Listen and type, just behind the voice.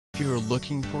you're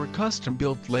looking for a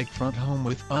custom-built lakefront home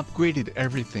with upgraded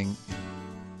everything,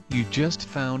 you just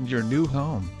found your new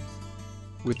home.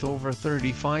 With over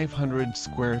 3,500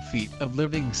 square feet of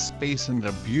living space and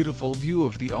a beautiful view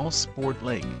of the all-sport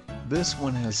lake, this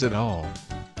one has it all.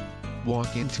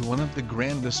 Walk into one of the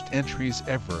grandest entries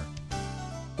ever.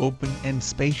 Open and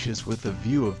spacious with a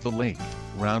view of the lake,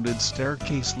 rounded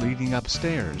staircase leading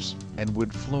upstairs, and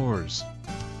wood floors.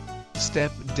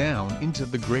 Step down into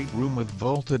the great room with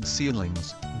vaulted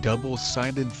ceilings,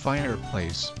 double-sided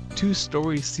fireplace,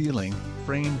 two-story ceiling,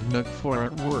 framed nook for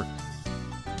artwork.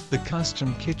 The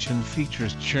custom kitchen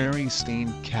features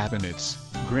cherry-stained cabinets,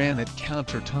 granite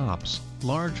countertops,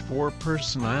 large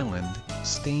four-person island,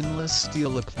 stainless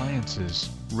steel appliances,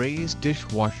 raised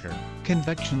dishwasher,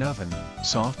 convection oven,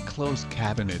 soft-close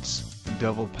cabinets,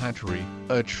 double pantry,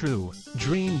 a true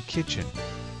dream kitchen.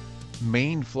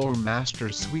 Main floor master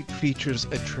suite features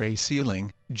a tray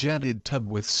ceiling, jetted tub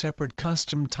with separate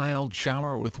custom tiled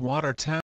shower with water towel.